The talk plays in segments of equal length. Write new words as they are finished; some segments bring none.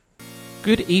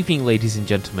Good evening, ladies and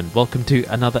gentlemen. Welcome to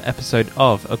another episode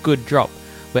of A Good Drop,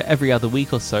 where every other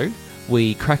week or so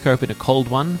we crack open a cold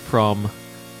one from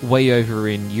way over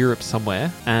in Europe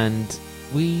somewhere, and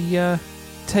we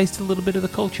taste a little bit of the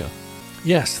culture.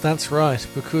 Yes, that's right,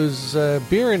 because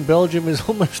beer in Belgium is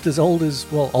almost as old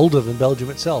as, well, older than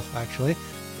Belgium itself, actually.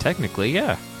 Technically,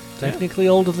 yeah. Technically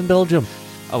older than Belgium.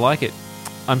 I like it.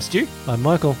 I'm Stu. I'm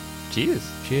Michael.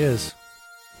 Cheers. Cheers.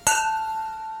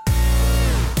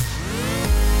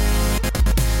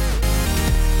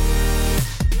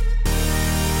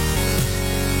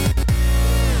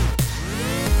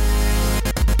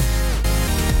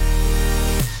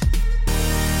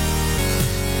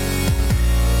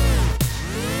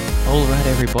 All right,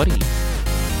 everybody.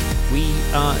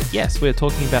 We're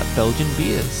talking about Belgian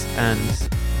beers and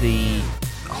the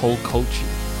whole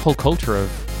culture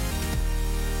of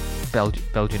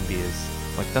Belgian beers.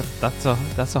 Like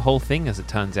that's a whole thing, as it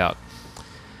turns out.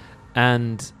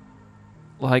 And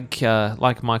like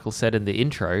Michael said in the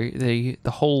intro, the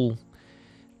whole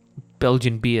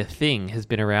Belgian beer thing has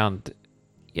been around,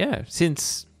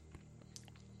 since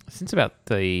about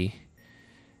the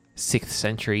 6th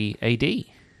century AD.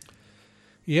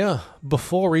 Yeah,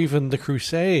 before even the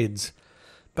Crusades,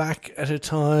 back at a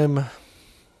time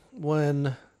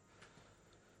when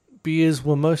beers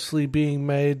were mostly being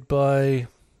made by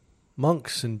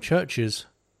monks and churches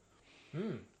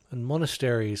and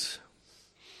monasteries.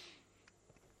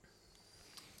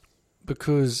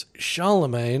 Because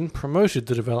Charlemagne promoted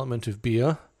the development of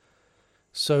beer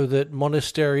so that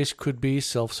monasteries could be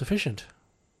self-sufficient.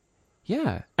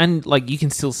 Yeah, and you can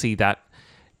still see that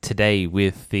today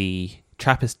with the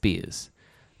Trappist beers.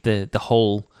 The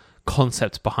whole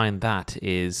concept behind that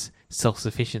is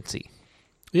self-sufficiency.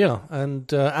 Yeah,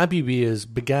 and Abbey beers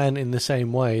began in the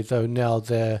same way, though now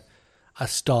they're a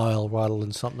style rather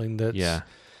than something that's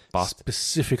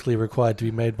specifically required to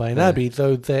be made by an abbey,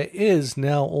 though there is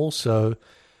now also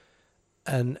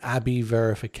an abbey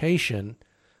verification,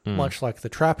 much like the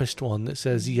Trappist one, that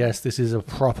says, yes, this is a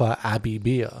proper abbey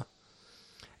beer.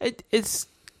 It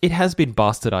has been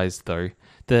bastardized, though.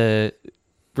 The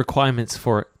requirements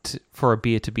for a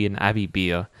beer to be an abbey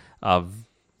beer are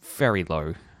very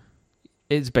low.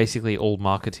 It's basically all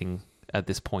marketing at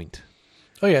this point.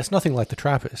 Oh yeah, it's nothing like the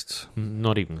Trappists.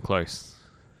 Not even close.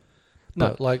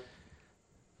 It's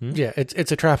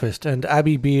a Trappist, and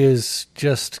abbey beers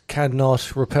just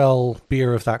cannot repel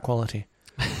beer of that quality.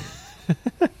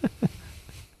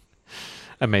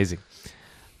 Amazing.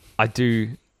 I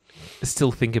do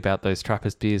still think about those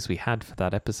Trappist beers we had for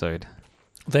that episode.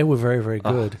 They were very, very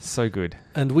good. So good.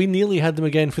 And we nearly had them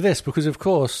again for this, because of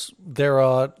course there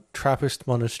are Trappist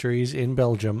monasteries in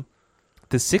Belgium.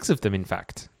 There's 6 of them, in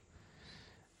fact.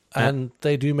 And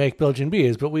they do make Belgian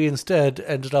beers, but we instead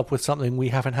ended up with something we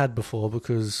haven't had before,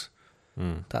 because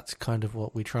that's kind of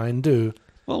what we try and do.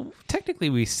 Well, technically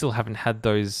we still haven't had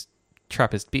those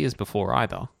Trappist beers before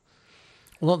either.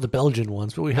 Well, not the Belgian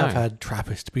ones, but we have had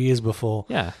Trappist beers before.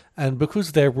 Yeah. And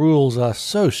because their rules are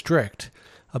so strict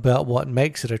about what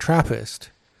makes it a Trappist,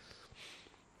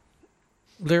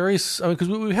 there is... because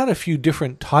we've had a few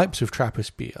different types of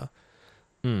Trappist beer,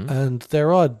 and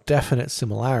there are definite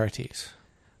similarities.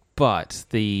 But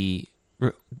in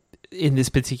this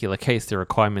particular case, the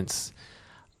requirements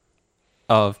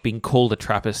of being called a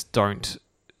Trappist don't...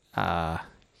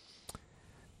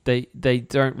 they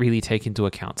don't really take into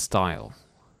account style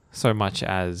so much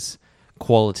as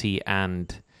quality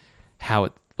and how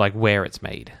it, where it's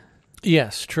made.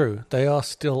 Yes, true. They are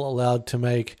still allowed to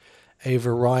make a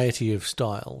variety of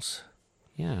styles.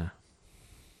 Yeah.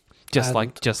 Just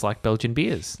like Belgian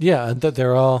beers. Yeah, and that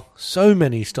there are so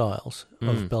many styles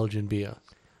of Belgian beer.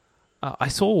 I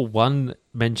saw one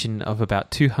mention of about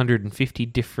 250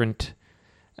 different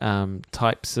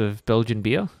types of Belgian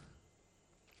beer.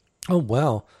 Oh,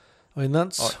 wow. I mean,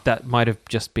 that's... that might have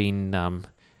just been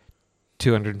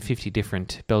 250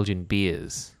 different Belgian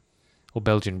beers or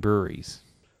Belgian breweries.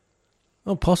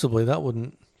 Oh, possibly. That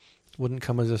wouldn't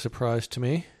come as a surprise to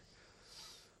me.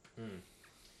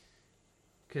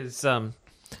 Because,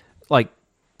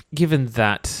 given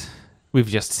that we've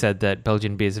just said that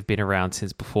Belgian beers have been around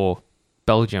since before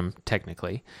Belgium,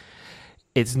 technically,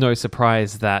 it's no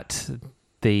surprise that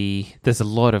there's a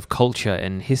lot of culture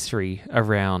and history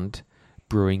around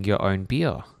brewing your own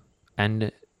beer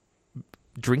and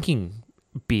drinking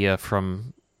beer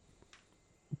from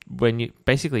when you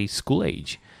basically school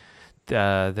age.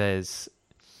 There's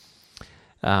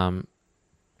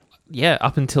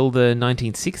up until the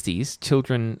 1960s,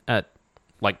 children at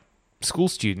school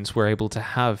students were able to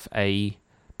have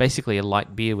basically a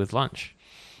light beer with lunch.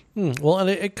 Well, and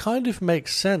it kind of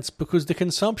makes sense because the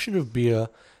consumption of beer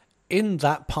in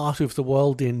that part of the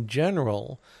world in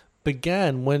general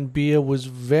began when beer was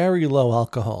very low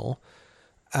alcohol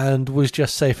and was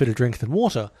just safer to drink than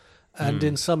water. And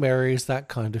in some areas that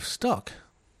kind of stuck.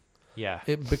 Yeah.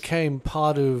 It became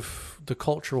part of the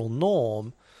cultural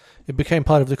norm.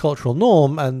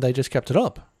 And they just kept it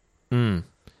up. Mm.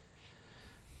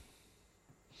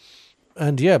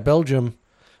 And yeah, Belgium,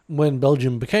 when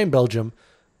Belgium became Belgium,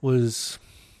 was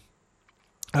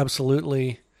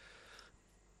absolutely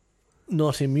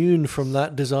not immune from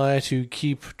that desire to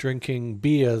keep drinking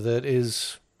beer that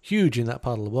is huge in that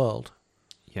part of the world.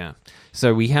 Yeah.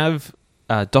 So we have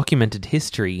documented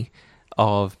history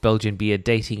of Belgian beer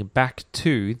dating back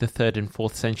to the 3rd and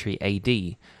 4th century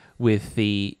AD with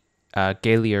the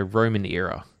Gallo-Roman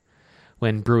era,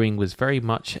 when brewing was very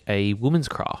much a woman's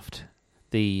craft.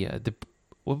 The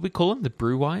what do we call them? The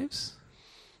brew wives?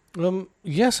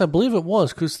 Yes, I believe it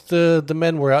was, because the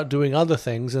men were out doing other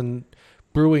things, and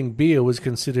brewing beer was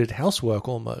considered housework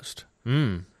almost.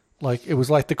 Like, it was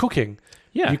like the cooking.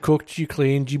 Yeah. You cooked, you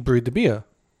cleaned, you brewed the beer.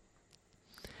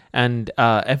 And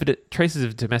evident traces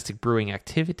of domestic brewing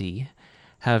activity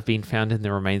have been found in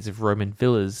the remains of Roman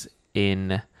villas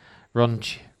in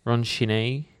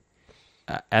Ronchine,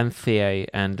 Anthiae,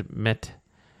 and Mete.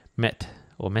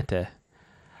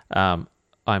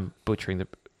 I'm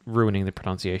ruining the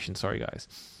pronunciation. Sorry, guys.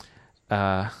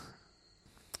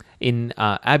 In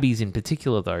abbeys in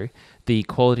particular, though, the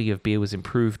quality of beer was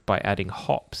improved by adding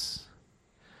hops.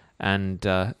 And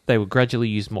they were gradually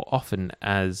used more often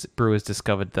as brewers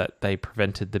discovered that they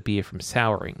prevented the beer from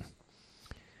souring.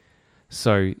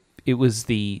 So it was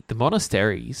the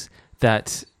monasteries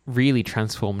that really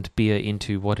transformed beer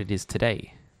into what it is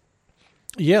today.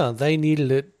 Yeah, they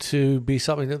needed it to be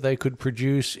something that they could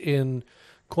produce in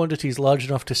quantities large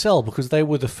enough to sell, because they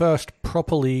were the first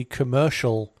properly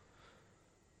commercial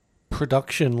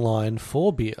production line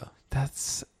for beer.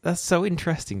 That's so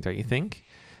interesting, don't you think?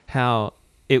 How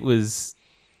it was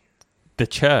the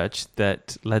church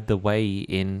that led the way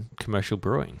in commercial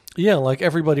brewing. Yeah, like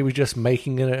everybody was just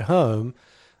making it at home,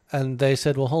 and they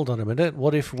said, well, hold on a minute,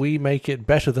 what if we make it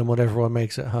better than what everyone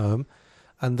makes at home,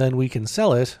 and then we can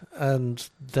sell it, and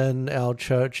then our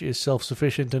church is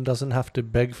self-sufficient and doesn't have to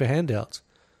beg for handouts.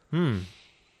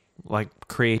 Like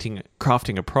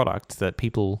crafting a product that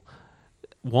people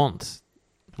want,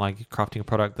 like crafting a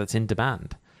product that's in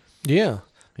demand. Yeah.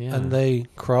 And they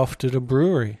crafted a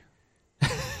brewery.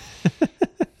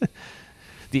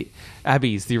 The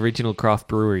Abbeys, the original craft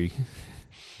brewery.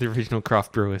 The original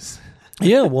craft brewers.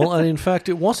 Yeah, well, and in fact,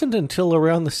 it wasn't until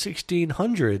around the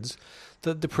 1600s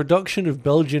that the production of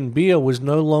Belgian beer was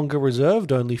no longer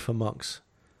reserved only for monks.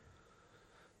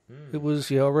 It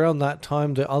was around that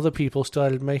time that other people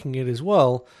started making it as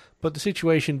well, but the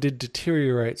situation did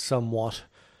deteriorate somewhat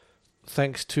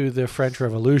thanks to the French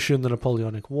Revolution, the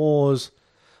Napoleonic Wars.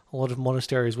 A lot of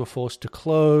monasteries were forced to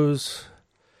close.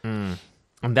 And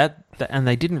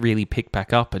they didn't really pick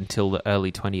back up until the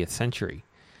early 20th century.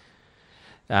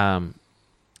 Aside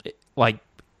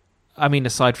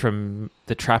from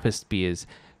the Trappist beers,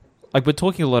 we're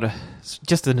talking a lot of...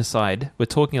 Just an aside, we're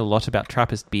talking a lot about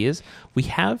Trappist beers. We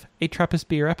have a Trappist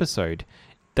beer episode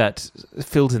that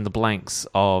fills in the blanks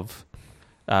of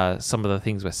some of the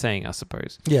things we're saying, I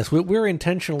suppose. Yes, we're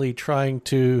intentionally trying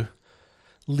to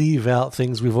leave out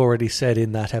things we've already said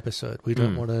in that episode. We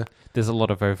don't want to... There's a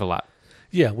lot of overlap.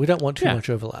 Yeah, we don't want too much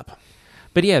overlap.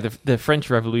 But yeah, the French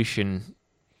Revolution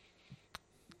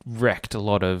wrecked a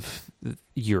lot of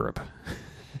Europe.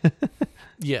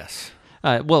 Yes.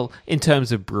 Well, in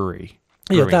terms of brewing.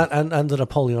 Yeah, that and the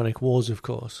Napoleonic Wars, of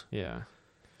course. Yeah.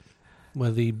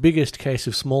 Where the biggest case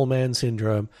of small man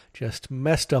syndrome just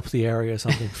messed up the area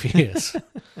something fierce.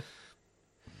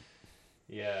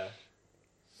 Yeah.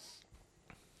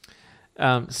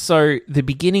 So at the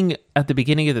beginning of the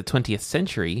 20th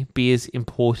century, beers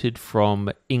imported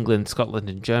from England, Scotland,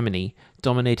 and Germany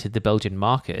dominated the Belgian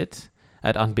market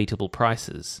at unbeatable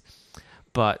prices.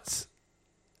 But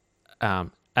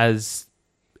as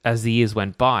the years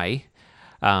went by,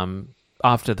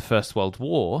 after the First World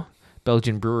War,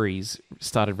 Belgian breweries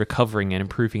started recovering and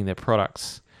improving their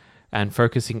products and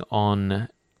focusing on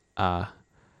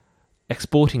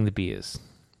exporting the beers.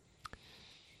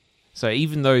 So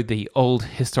even though the old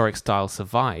historic style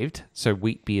survived, so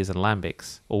wheat beers and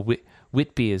lambics, or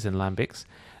wit beers and lambics,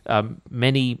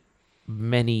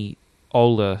 many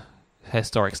older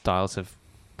historic styles have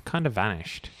kind of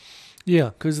vanished.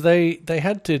 Yeah, because they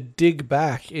had to dig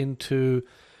back into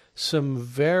some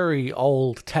very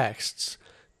old texts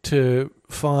to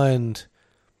find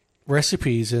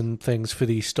recipes and things for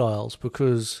these styles,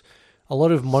 because a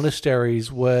lot of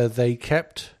monasteries where they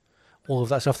kept all of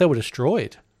that stuff, they were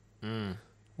destroyed.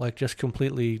 Like just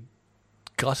completely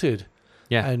gutted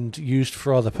Yeah. and used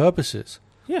for other purposes.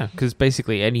 Yeah, because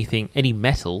basically any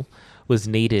metal was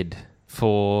needed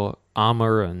for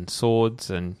armor and swords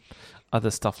and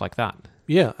other stuff like that.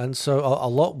 Yeah, and so a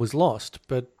lot was lost.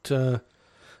 But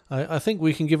I think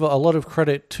we can give a lot of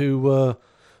credit to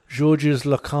Georges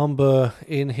Lacambre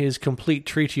in his complete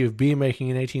treaty of beer making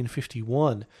in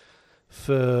 1851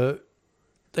 for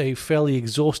a fairly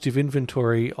exhaustive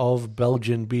inventory of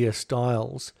Belgian beer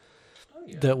styles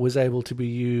that was able to be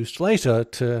used later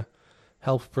to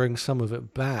help bring some of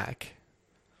it back.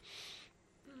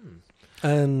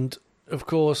 And, of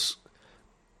course,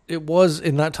 it was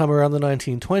in that time around the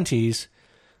 1920s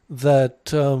that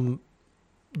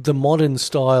the modern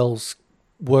styles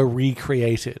were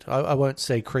recreated. I won't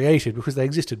say created because they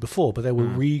existed before, but they were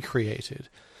recreated.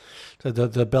 So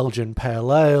the Belgian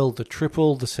Pale Ale, the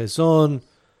Triple, the Saison,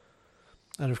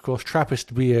 and of course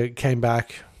Trappist beer came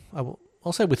back,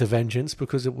 I'll say with a vengeance,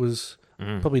 because it was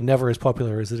probably never as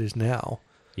popular as it is now.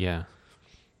 Yeah.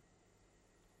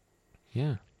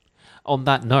 Yeah. On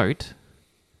that note,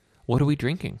 what are we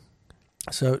drinking?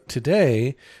 So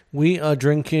today we are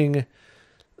drinking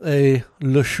a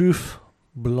Le Chouffe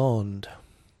Blonde.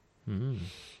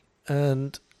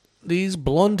 And these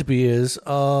blonde beers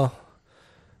are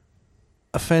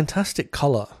a fantastic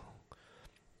colour.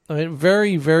 I mean,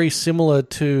 very, very similar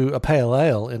to a pale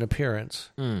ale in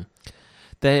appearance.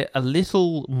 They're a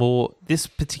little more... This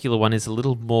particular one is a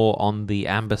little more on the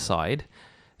amber side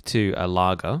to a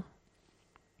lager.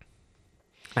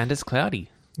 And it's cloudy.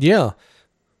 Yeah.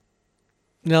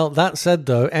 Now, that said,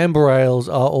 though, amber ales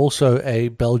are also a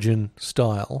Belgian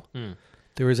style.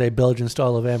 There is a Belgian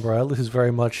style of amber ale. This is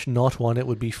very much not one. It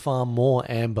would be far more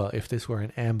amber if this were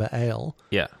an amber ale.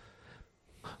 Yeah.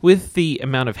 With the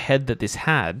amount of head that this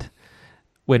had,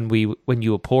 when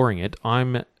you were pouring it,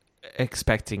 I'm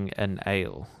expecting an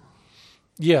ale.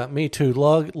 Yeah, me too.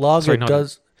 Lager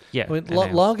does... Yeah, I mean,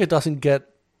 lager doesn't get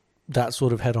that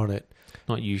sort of head on it.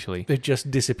 Not usually. It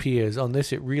just disappears. On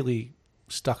this, it really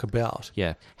stuck about.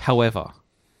 Yeah. However,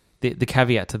 the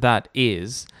caveat to that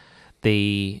is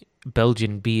the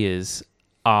Belgian beers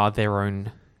are their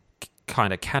own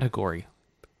kind of category,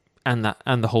 and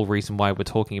the whole reason why we're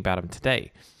talking about them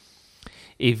today.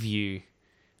 If you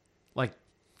like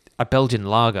a Belgian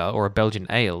lager or a Belgian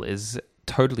ale is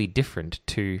totally different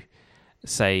to,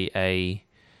 say, a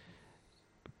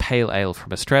pale ale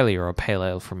from Australia or a pale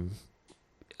ale from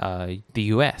the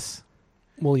US.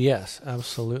 Well, yes,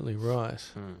 absolutely right.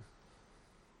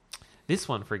 This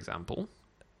one, for example,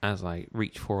 as I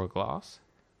reach for a glass,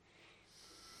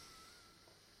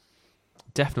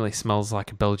 definitely smells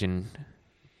like a Belgian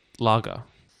lager.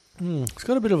 It's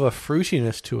got a bit of a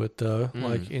fruitiness to it, though,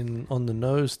 like on the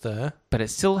nose there. But it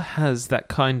still has that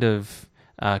kind of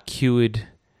cured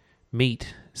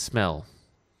meat smell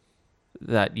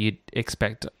that you'd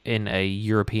expect in a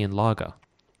European lager.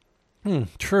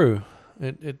 True.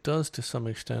 It does to some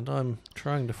extent. I'm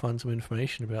trying to find some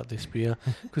information about this beer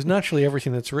because naturally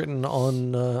everything that's written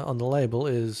on the label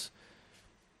is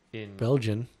in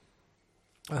Belgian.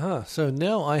 So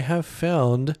now I have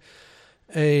found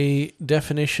a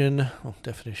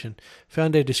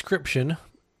found a description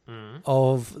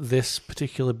of this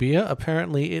particular beer.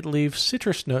 Apparently it leaves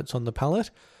citrus notes on the palate,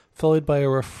 followed by a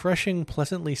refreshing,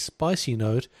 pleasantly spicy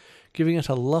note, giving it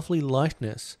a lovely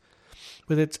lightness.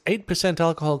 With its 8%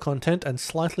 alcohol content and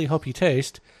slightly hoppy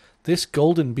taste, this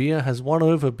golden beer has won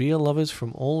over beer lovers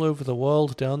from all over the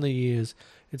world down the years.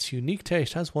 Its unique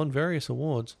taste has won various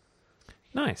awards.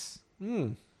 Nice.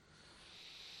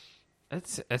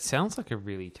 It sounds like a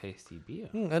really tasty beer.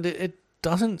 And it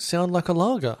doesn't sound like a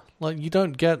lager. Like, you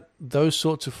don't get those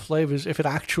sorts of flavors. If it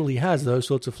actually has those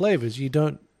sorts of flavors, you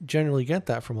don't generally get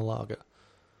that from a lager.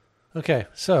 Okay,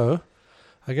 so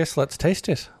I guess let's taste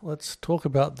it. Let's talk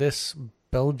about this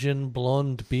Belgian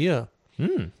blonde beer.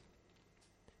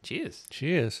 Cheers.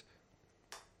 Cheers.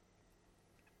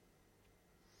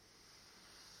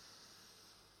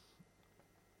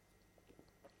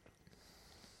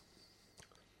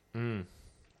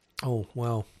 Oh,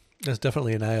 wow. That's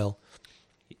definitely an ale.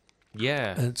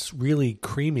 Yeah. And it's really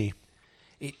creamy.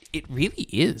 It really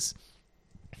is.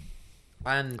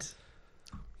 And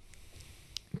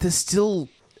there's still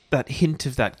that hint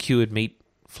of that cured meat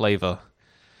flavor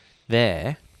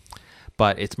there,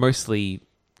 but it's mostly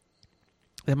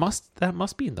that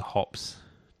must be in the hops.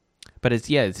 But it's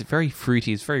very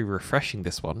fruity, it's very refreshing,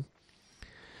 this one.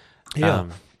 Yeah.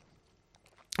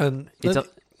 And it's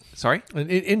sorry?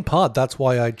 In part that's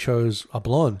why I chose a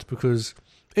blonde, because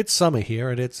it's summer here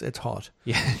and it's hot.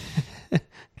 Yeah.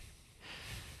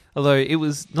 Although it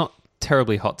was not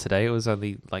terribly hot today. It was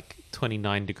only like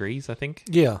 29 degrees, I think.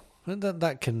 Yeah,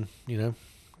 that can,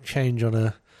 change on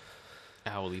a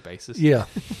hourly basis. Yeah.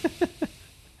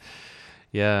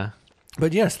 Yeah.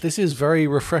 But yes, this is very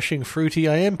refreshing, fruity.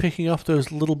 I am picking up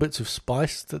those little bits of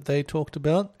spice that they talked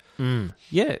about.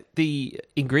 Yeah, the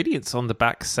ingredients on the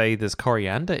back say there's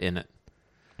coriander in it.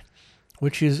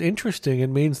 Which is interesting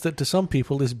and means that to some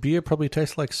people this beer probably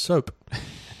tastes like soap.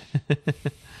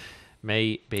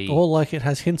 Maybe. Or like it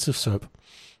has hints of soap.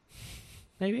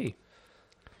 Maybe.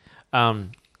 Yeah,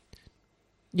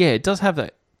 it does have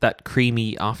that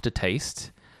creamy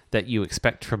aftertaste that you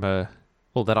expect from that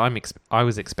I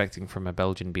was expecting from a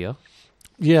Belgian beer.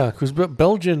 Yeah, because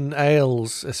Belgian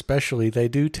ales especially, they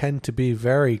do tend to be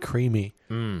very creamy.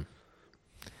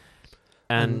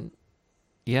 And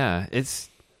yeah, it's...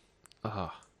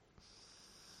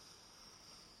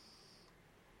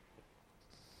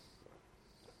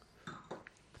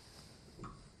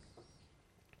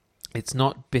 It's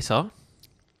not bitter.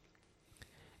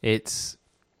 It's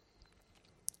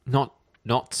not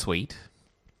sweet.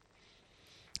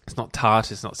 It's not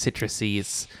tart. It's not citrusy.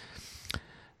 It's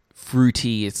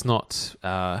fruity. It's not...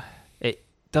 it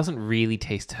doesn't really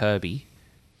taste herby.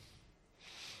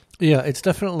 Yeah, it's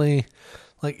definitely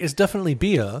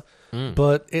beer,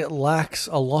 but it lacks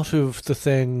a lot of the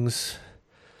things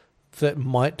that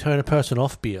might turn a person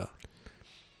off beer.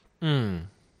 Yeah,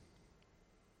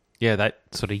 that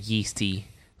sort of yeasty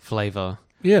flavor.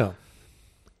 Yeah.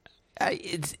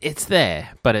 It's there,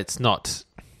 but it's not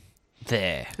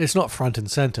there. It's not front and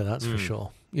center, that's for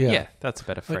sure. Yeah, that's a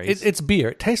better phrase. It's beer.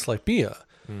 It tastes like beer.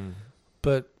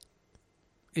 But,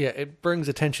 yeah, it brings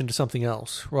attention to something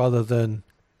else rather than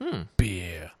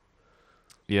beer.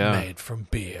 Yeah. Made from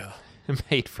beer.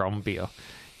 Made from beer.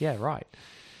 Yeah, right.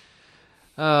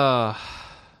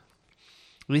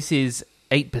 This is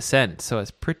 8%, so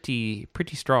it's pretty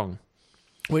strong.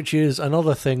 Which is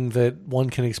another thing that one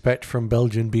can expect from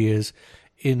Belgian beers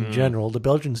in general. The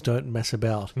Belgians don't mess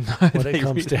about when it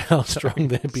comes to how strong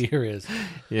their beer is.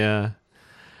 Yeah.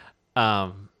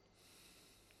 I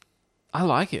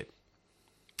like it.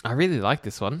 I really like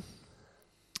this one.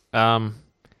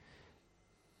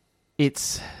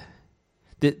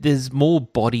 There's more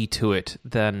body to it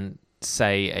than,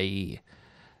 say, a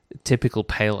typical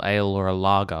pale ale or a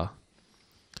lager,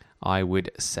 I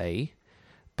would say,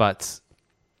 but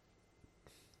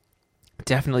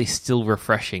definitely still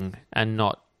refreshing and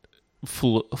not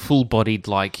full-bodied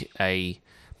like a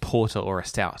porter or a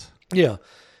stout. Yeah,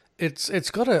 it's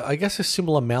got a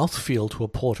similar mouthfeel to a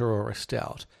porter or a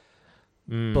stout,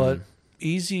 but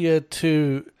easier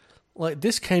to... Like,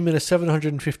 this came in a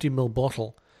 750ml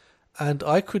bottle, and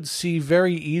I could see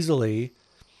very easily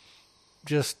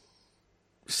just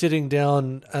sitting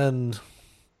down and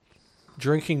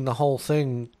drinking the whole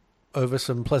thing over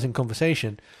some pleasant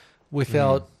conversation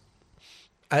without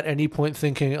at any point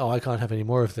thinking, oh, I can't have any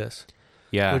more of this.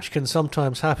 Yeah. Which can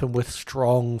sometimes happen with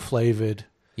strong flavored...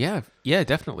 Yeah,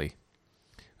 definitely.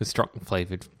 With strong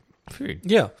flavored food.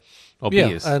 Yeah. Or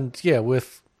beers. And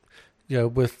with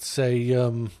say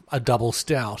a double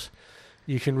stout,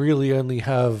 you can really only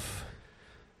have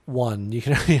one. You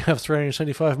can only have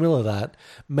 375ml of that,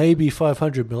 maybe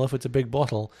 500ml if it's a big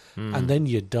bottle, and then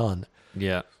you're done.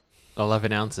 Yeah,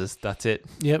 11 ounces. That's it.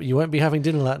 Yep, you won't be having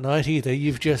dinner that night either.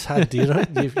 You've just had dinner.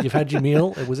 you've had your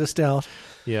meal. It was a stout.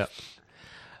 Yeah.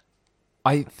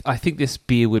 I think this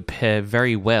beer would pair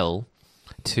very well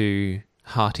to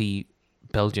hearty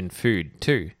Belgian food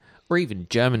too, or even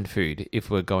German food if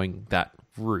we're going that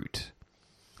route.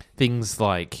 Things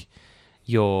like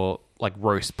your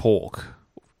roast pork,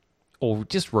 or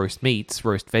just roast meats,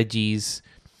 roast veggies,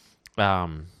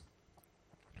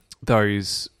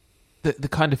 those the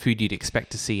kind of food you'd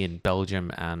expect to see in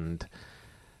Belgium and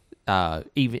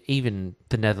even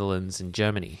the Netherlands and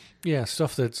Germany. Yeah,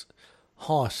 stuff that's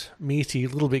hot, meaty, a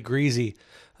little bit greasy,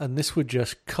 and this would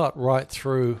just cut right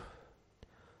through.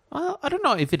 I don't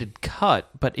know if it'd cut,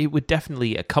 but it would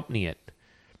definitely accompany it.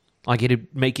 Like,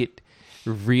 it'd make it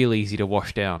real easy to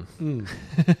wash down.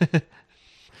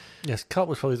 Yes, cut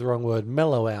was probably the wrong word.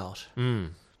 Mellow out.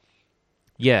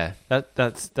 Yeah,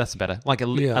 that's better. Like a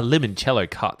limoncello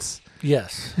cuts.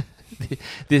 Yes.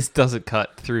 This doesn't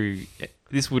cut through.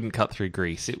 This wouldn't cut through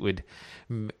grease. It would.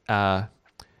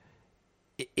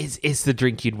 It's the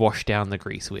drink you'd wash down the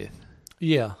grease with.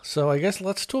 Yeah. So I guess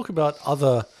let's talk about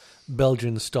other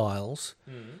Belgian styles.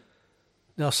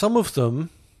 Now, some of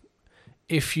them,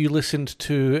 if you listened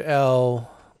to our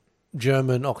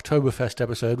German Oktoberfest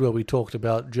episode where we talked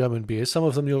about German beers, some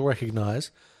of them you'll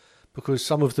recognize because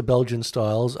some of the Belgian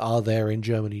styles are there in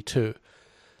Germany too.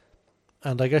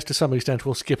 And I guess to some extent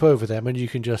we'll skip over them and you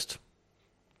can just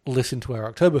listen to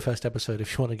our Oktoberfest episode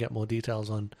if you want to get more details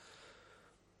on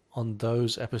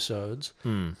those episodes.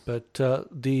 But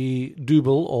the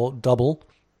Double or double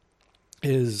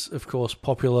is, of course,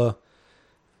 popular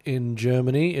in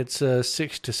Germany. It's 6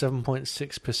 to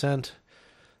 7.6%.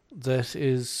 That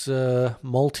is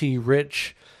malty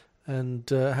rich and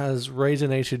has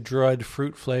raisinated dried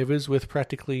fruit flavors with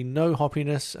practically no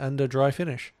hoppiness and a dry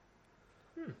finish.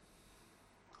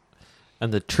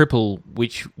 And the triple,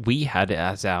 which we had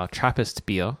as our Trappist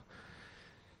beer,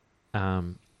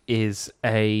 is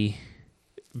a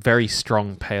very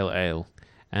strong pale ale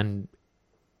and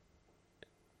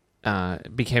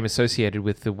became associated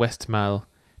with the Westmalle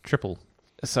triple.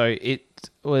 So it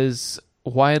was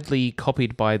widely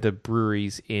copied by the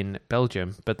breweries in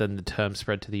Belgium, but then the term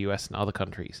spread to the US and other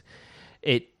countries.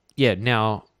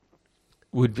 Now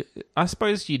I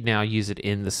suppose you'd now use it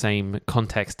in the same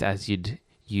context as you'd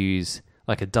use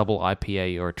like a double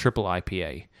IPA or a triple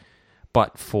IPA,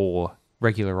 but for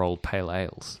regular old pale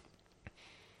ales.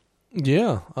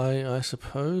 Yeah, I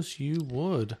suppose you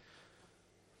would.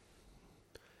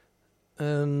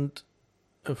 And,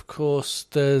 of course,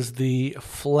 there's the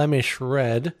Flemish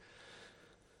Red,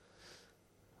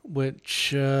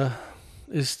 which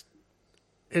is...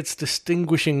 Its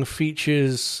distinguishing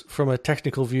features from a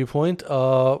technical viewpoint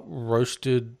are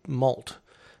roasted malt,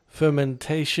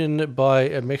 fermentation by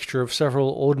a mixture of several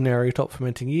ordinary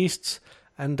top-fermenting yeasts,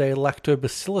 and a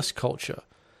lactobacillus culture,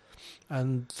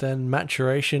 and then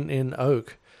maturation in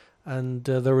oak. And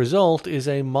the result is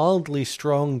a mildly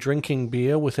strong drinking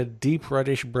beer with a deep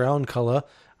reddish-brown colour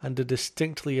and a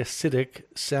distinctly acidic,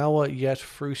 sour yet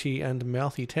fruity and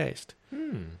mouthy taste.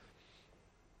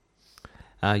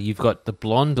 You've got the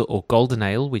blonde or golden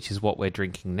ale, which is what we're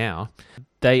drinking now.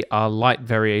 They are light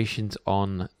variations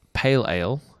on pale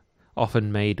ale,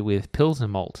 often made with Pilsner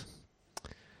malt.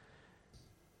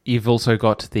 You've also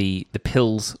got the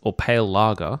Pils or pale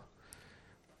lager,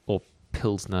 or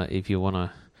Pilsner if you want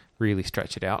to really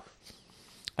stretch it out.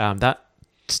 That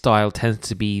style tends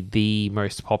to be the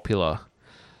most popular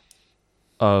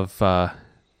of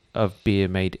beer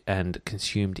made and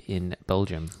consumed in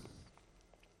Belgium.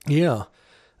 Yeah.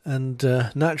 And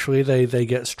naturally, they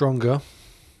get stronger.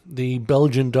 The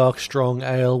Belgian Dark Strong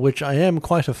Ale, which I am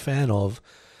quite a fan of,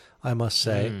 I must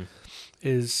say,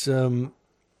 is in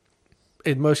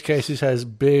most cases has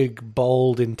big,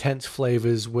 bold, intense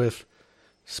flavors with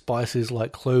spices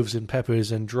like cloves and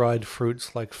peppers and dried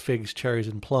fruits like figs, cherries,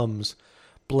 and plums,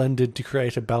 blended to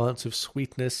create a balance of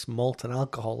sweetness, malt, and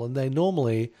alcohol. And they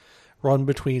normally run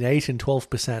between 8 and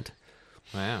 12%.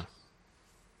 Wow.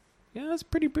 Yeah, that's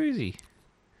pretty boozy.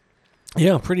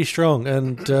 Yeah, pretty strong,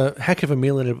 and heck of a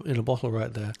meal in a bottle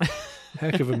right there.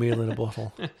 Heck of a meal in a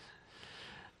bottle.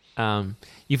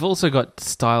 You've also got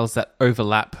styles that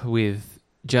overlap with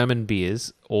German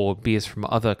beers or beers from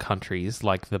other countries,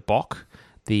 like the Bock,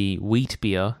 the wheat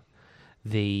beer,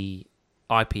 the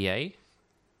IPA,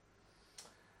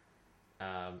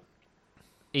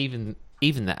 even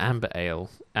the amber ale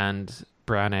and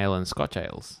brown ale and Scotch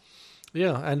ales.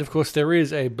 Yeah, and of course there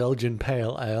is a Belgian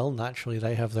pale ale. Naturally,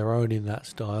 they have their own in that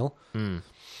style,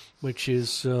 which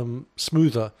is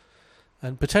smoother.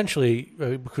 And potentially,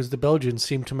 because the Belgians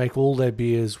seem to make all their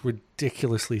beers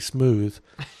ridiculously smooth,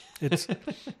 it's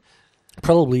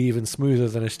probably even smoother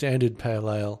than a standard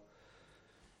pale ale.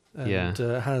 And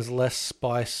has less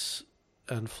spice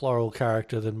and floral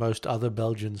character than most other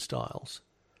Belgian styles.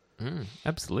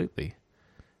 Absolutely.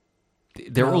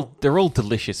 They're all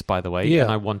delicious, by the way, and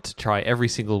I want to try every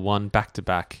single one back to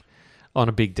back on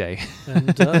a big day. And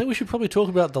I think we should probably talk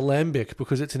about the lambic,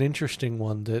 because it's an interesting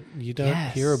one that you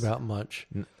don't hear about much.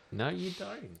 No, you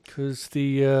don't. Because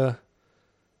the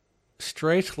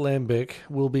straight lambic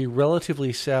will be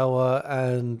relatively sour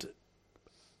and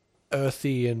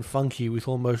earthy and funky with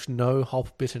almost no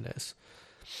hop bitterness.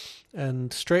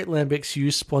 And straight lambics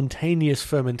use spontaneous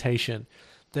fermentation.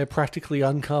 They're practically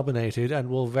uncarbonated and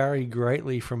will vary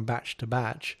greatly from batch to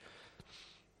batch.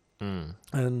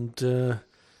 And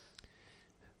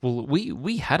well,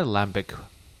 we had a lambic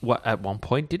at one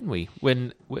point, didn't we?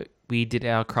 When we did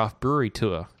our craft brewery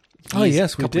tour.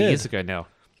 Yes, we did. A couple of years ago now.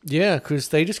 Yeah, because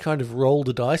they just kind of rolled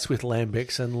the dice with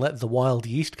lambics and let the wild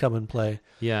yeast come and play.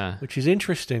 Yeah. Which is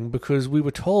interesting, because we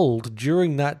were told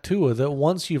during that tour that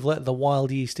once you've let the wild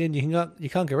yeast in, you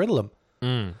can't get rid of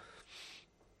them.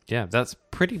 Yeah, that's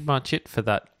pretty much it for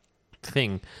that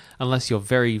thing, unless you're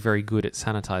very, very good at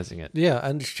sanitizing it. Yeah,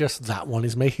 and it's just that one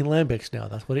is making lambics now.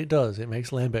 That's what it does. It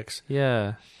makes lambics.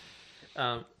 Yeah.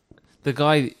 The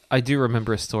guy, I do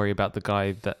remember a story about the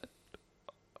guy that,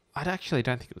 I actually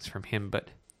don't think it was from him, but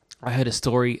I heard a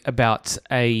story about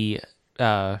a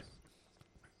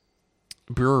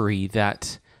brewery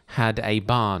that had a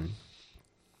barn,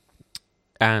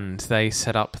 and they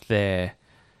set up their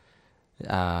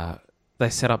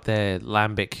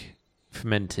lambic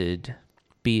fermented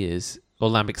beers or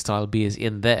lambic style beers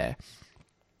in there,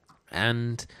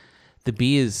 and the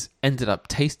beers ended up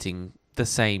tasting the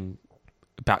same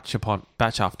batch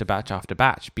after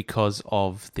batch because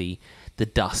of the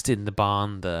dust in the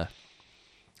barn, the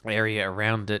area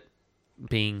around it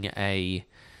being a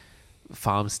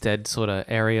farmstead sort of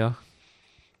area.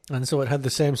 And so it had the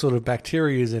same sort of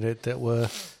bacteria in it that were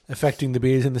affecting the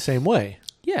beers in the same way.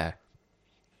 Yeah.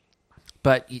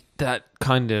 But that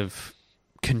kind of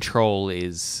control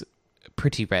is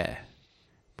pretty rare.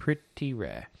 Pretty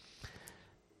rare.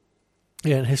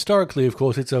 Yeah, and historically, of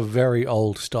course, it's a very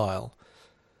old style,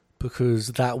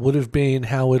 because that would have been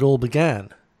how it all began.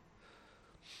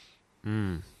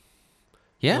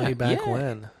 Yeah. Way back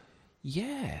when.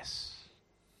 Yes.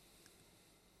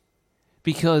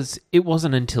 Because it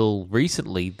wasn't until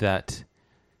recently that,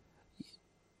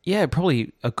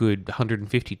 probably a good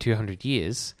 150, 200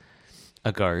 years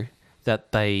ago,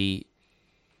 that they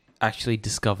actually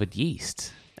discovered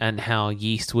yeast and how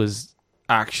yeast was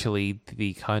actually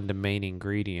the kind of main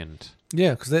ingredient.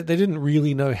 Yeah, because they didn't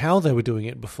really know how they were doing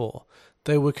it before.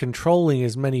 They were controlling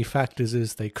as many factors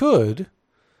as they could,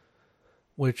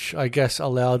 which I guess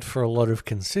allowed for a lot of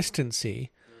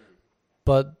consistency,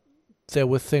 but there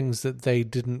were things that they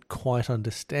didn't quite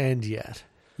understand yet.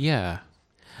 Yeah.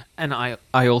 And I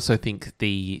also think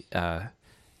the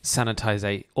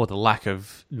sanitization, or the lack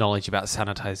of knowledge about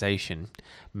sanitization,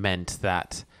 meant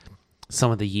that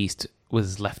some of the yeast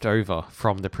was left over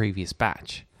from the previous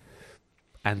batch,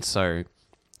 and so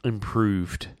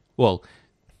improved. Well,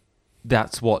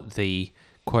 that's what the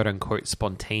quote-unquote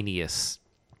spontaneous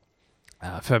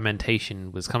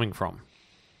fermentation was coming from.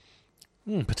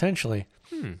 Potentially.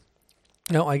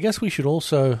 Now, I guess we should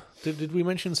also... Did we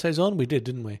mention Saison? We did,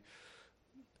 didn't we?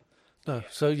 No.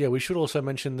 So, yeah, we should also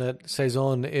mention that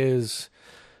Saison is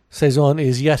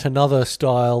yet another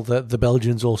style that the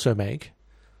Belgians also make.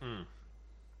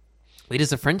 It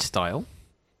is a French style.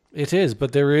 It is,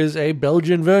 but there is a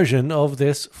Belgian version of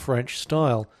this French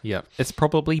style. Yeah, it's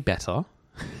probably better.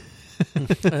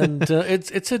 And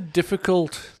it's a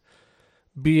difficult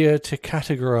beer to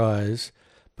categorize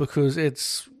because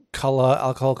its color,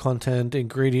 alcohol content,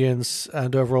 ingredients,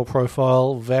 and overall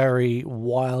profile vary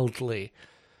wildly.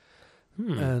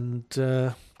 And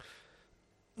the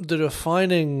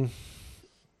defining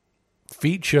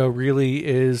feature really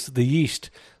is the yeast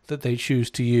that they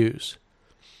choose to use.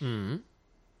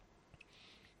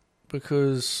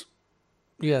 Because,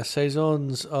 yeah,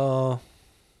 Saisons are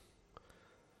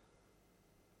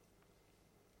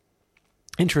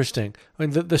interesting. I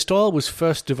mean, the style was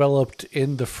first developed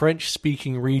in the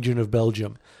French-speaking region of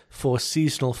Belgium for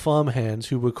seasonal farmhands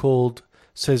who were called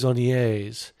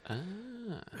saisonniers,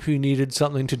 who needed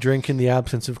something to drink in the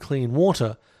absence of clean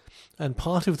water. And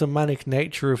part of the manic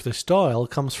nature of the style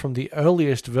comes from the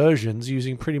earliest versions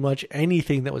using pretty much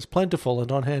anything that was plentiful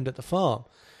and on hand at the farm,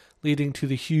 leading to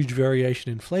the huge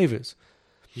variation in flavors.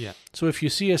 Yeah. So if you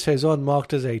see a Saison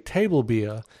marked as a table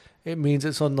beer, it means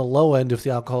it's on the low end of the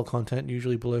alcohol content,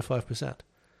 usually below 5%.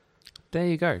 There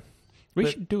you go. We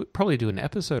should probably do an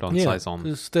episode on Saison.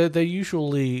 Because they're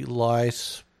usually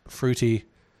light, fruity.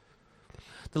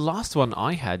 The last one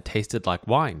I had tasted like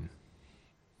wine.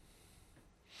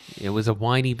 It was a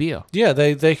winey beer. Yeah,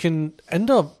 they can end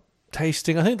up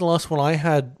tasting... I think the last one I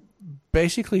had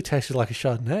basically tasted like a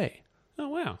Chardonnay. Oh,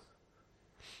 wow.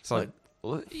 So,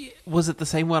 was it the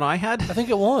same one I had? I think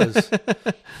it was.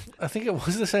 I think it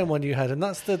was the same one you had, and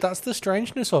that's the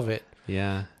strangeness of it.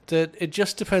 Yeah. That it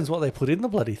just depends what they put in the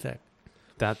bloody thing.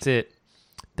 That's it.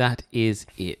 That is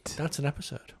it. That's an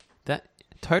episode.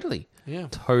 Totally. Yeah.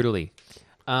 Totally.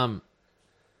 And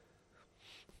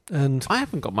I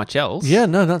haven't got much else. Yeah,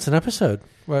 no, that's an episode.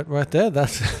 Right there.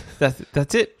 That's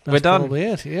it. We're done. Probably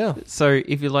it, yeah. So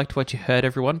if you liked what you heard,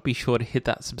 everyone, be sure to hit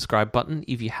that subscribe button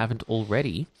if you haven't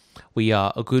already. We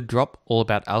are A Good Drop, all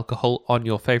about alcohol, on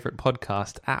your favorite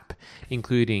podcast app,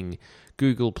 including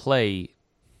Google Podcasts,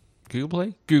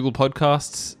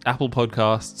 Apple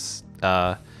Podcasts,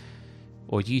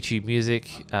 or YouTube Music,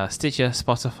 Stitcher,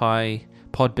 Spotify,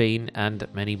 Podbean, and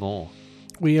many more.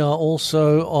 We are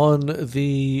also on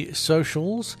the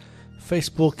socials,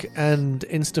 Facebook and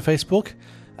Insta-Facebook,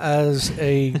 as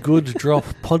A Good Drop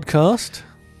Podcast.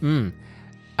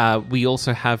 We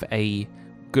also have a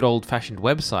good old-fashioned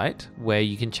website where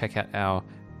you can check out our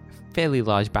fairly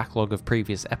large backlog of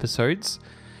previous episodes,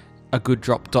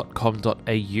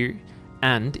 agooddrop.com.au.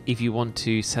 And if you want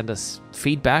to send us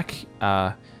feedback,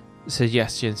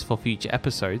 suggestions for future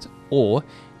episodes, Or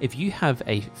if you have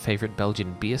a favorite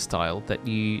Belgian beer style that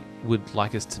you would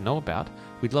like us to know about,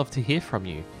 we'd love to hear from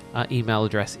you. Our email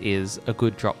address is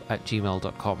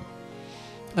agooddrop@gmail.com.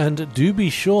 And do be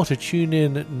sure to tune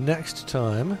in next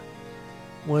time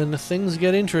when things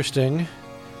get interesting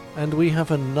and we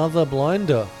have another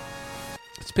blinder.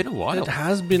 It's been a while. It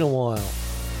has been a while.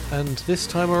 And this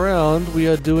time around we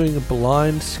are doing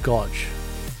blind scotch.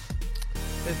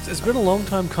 It's been a long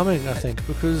time coming, I think,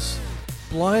 because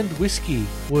blind whiskey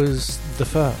was the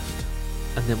first.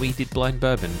 And then we did blind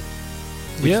bourbon,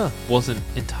 which wasn't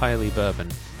entirely bourbon.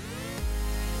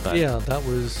 But yeah, that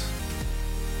was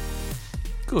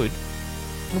good.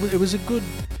 It was a good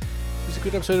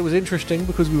episode. It was interesting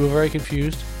because we were very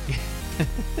confused.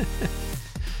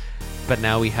 But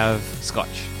now we have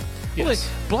scotch. Yes. Well,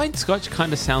 blind scotch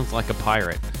kind of sounds like a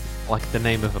pirate, like the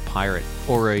name of a pirate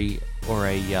or a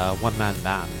one-man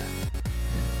band.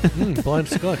 Blind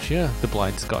scotch, yeah. The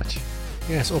blind scotch.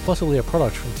 Yes, or possibly a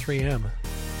product from 3M.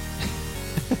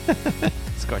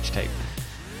 Scotch tape.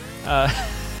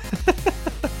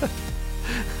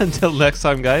 Until next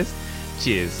time, guys.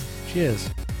 Cheers. Cheers.